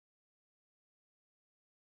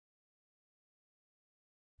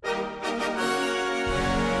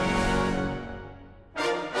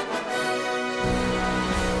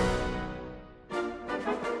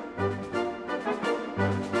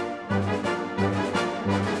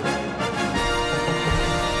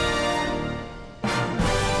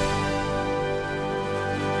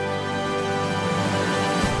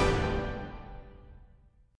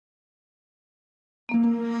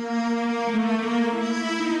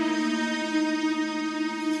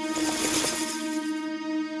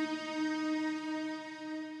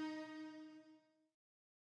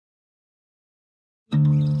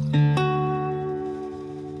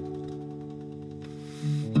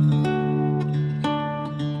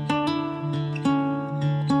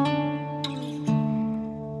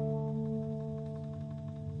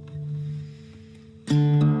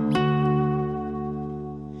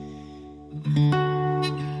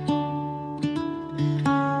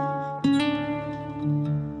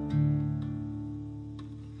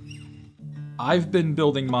I've been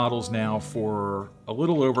building models now for a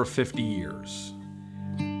little over 50 years.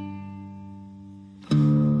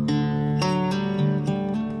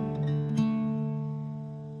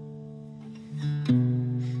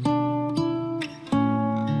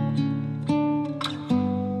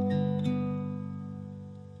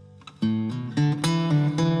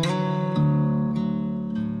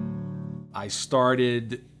 I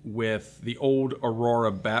started with the old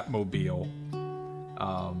Aurora Batmobile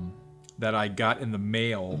that I got in the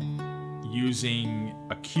mail using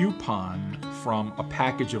a coupon from a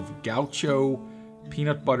package of Gaucho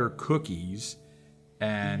peanut butter cookies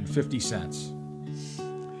and 50 cents.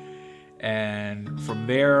 And from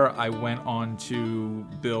there, I went on to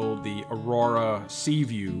build the Aurora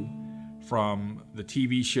Seaview from the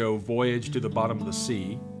TV show Voyage to the Bottom of the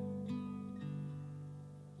Sea.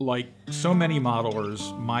 Like so many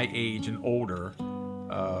modelers my age and older,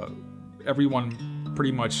 everyone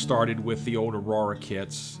pretty much started with the old Aurora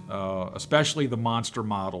kits, especially the monster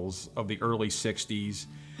models of the early 60s.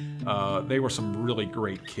 They were some really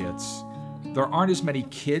great kits. There aren't as many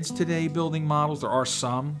kids today building models. There are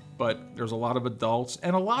some, but there's a lot of adults.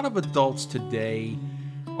 And a lot of adults today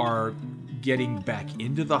are getting back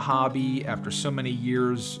into the hobby after so many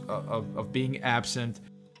years of being absent.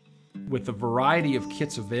 With the variety of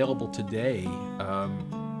kits available today,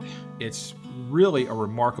 it's really a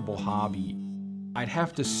remarkable hobby. I'd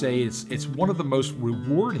have to say it's one of the most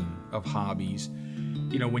rewarding of hobbies.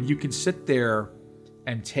 You know, when you can sit there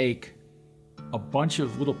and take a bunch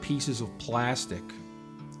of little pieces of plastic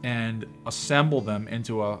and assemble them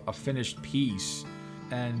into a finished piece,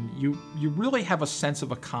 and you really have a sense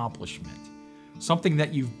of accomplishment. Something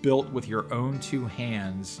that you've built with your own two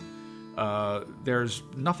hands. There's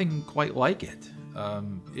nothing quite like it.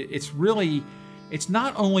 It's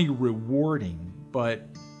not only rewarding, but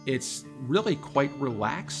it's really quite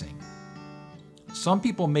relaxing. Some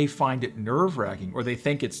people may find it nerve-wracking, or they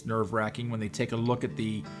think it's nerve-wracking when they take a look at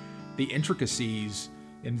the intricacies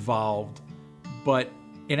involved, but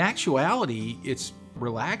in actuality, it's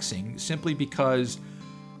relaxing simply because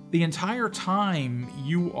the entire time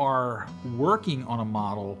you are working on a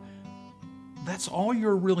model, that's all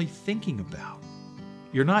you're really thinking about.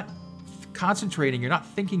 You're not concentrating, you're not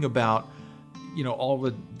thinking about, you know, all the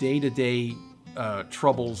day-to-day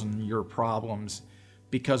troubles and your problems,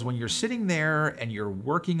 because when you're sitting there and you're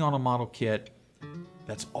working on a model kit,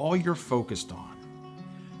 that's all you're focused on.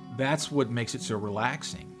 That's what makes it so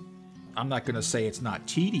relaxing. I'm not going to say it's not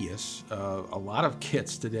tedious. A lot of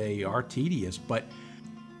kits today are tedious, but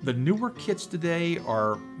the newer kits today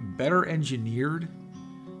are better engineered.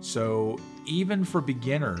 So even for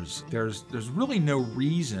beginners, there's really no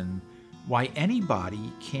reason why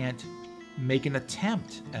anybody can't make an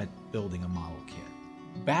attempt at building a model kit.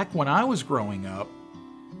 Back when I was growing up,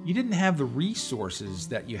 you didn't have the resources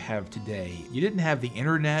that you have today. You didn't have the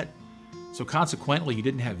internet, so consequently you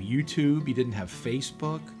didn't have YouTube, you didn't have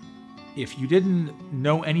Facebook. If you didn't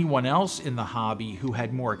know anyone else in the hobby who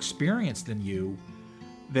had more experience than you,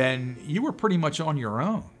 then you were pretty much on your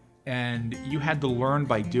own. And you had to learn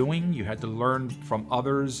by doing, you had to learn from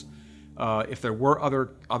others. If there were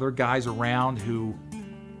other guys around who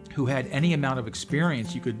had any amount of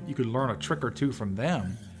experience, you could learn a trick or two from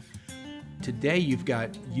them. Today you've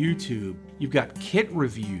got YouTube, you've got kit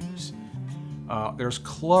reviews, there's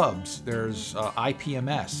clubs, there's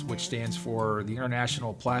IPMS, which stands for the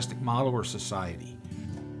International Plastic Modeler Society.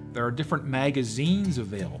 There are different magazines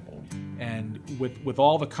available, and with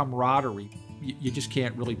all the camaraderie, you just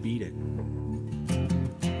can't really beat it.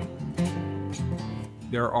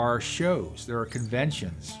 There are shows, there are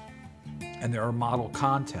conventions, and there are model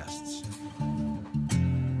contests.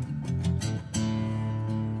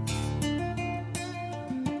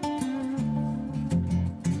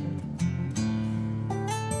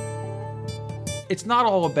 It's not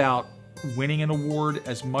all about winning an award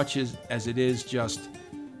as much as it is just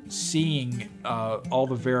seeing all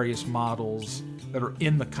the various models that are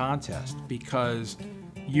in the contest, because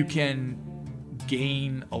you can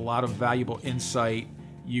gain a lot of valuable insight.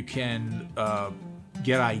 You can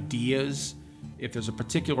get ideas. If there's a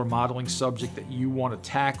particular modeling subject that you want to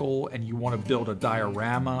tackle and you want to build a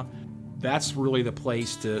diorama, that's really the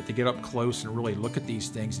place to get up close and really look at these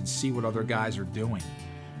things and see what other guys are doing.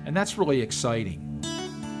 And that's really exciting.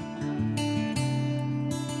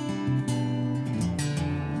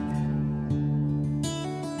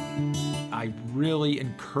 I really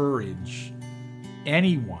encourage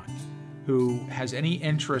anyone who has any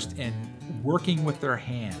interest in working with their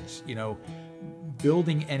hands, you know,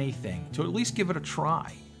 building anything, to at least give it a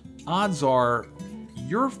try. Odds are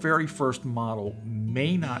your very first model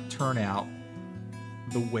may not turn out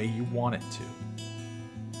the way you want it to.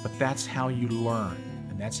 But that's how you learn,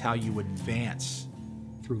 and that's how you advance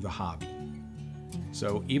through the hobby.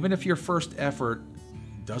 So even if your first effort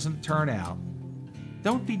doesn't turn out,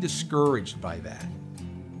 don't be discouraged by that.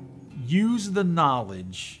 Use the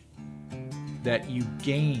knowledge that you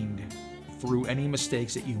gained through any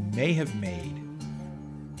mistakes that you may have made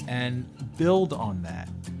and build on that.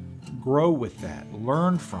 Grow with that.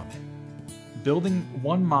 Learn from it. Building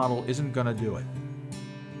one model isn't going to do it.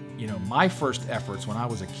 You know, my first efforts when I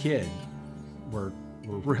was a kid were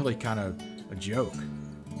really kind of a joke.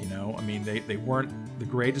 You know, I mean, they weren't the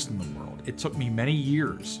greatest in the world. It took me many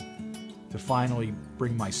years to finally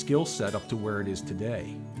bring my skill set up to where it is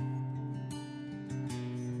today.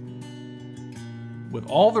 With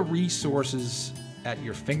all the resources at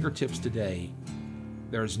your fingertips today,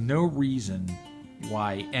 there's no reason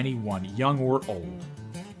why anyone, young or old,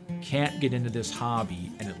 can't get into this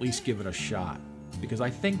hobby and at least give it a shot. Because I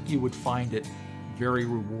think you would find it very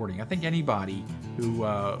rewarding. I think anybody who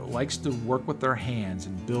likes to work with their hands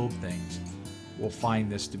and build things will find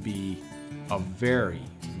this to be a very,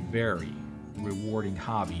 very rewarding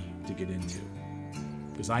hobby to get into.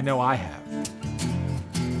 Because I know I have.